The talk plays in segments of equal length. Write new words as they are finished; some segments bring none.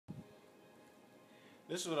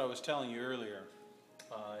This is what I was telling you earlier.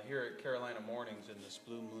 Here at Carolina Mornings in this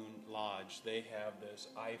Blue Moon Lodge, they have this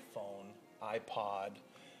iPhone, iPod,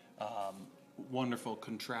 wonderful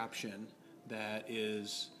contraption that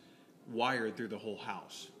is wired through the whole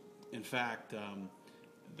house. In fact,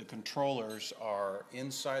 the controllers are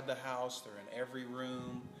inside the house, they're in every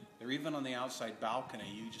room, they're even on the outside balcony.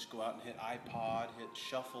 You just go out and hit iPod, hit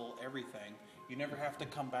shuffle, everything. You never have to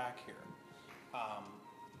come back here.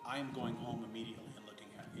 I am going home immediately and looking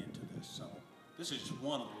into this. So this is just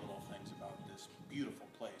one of the little things about this beautiful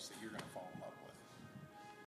place that you're going to fall in love with.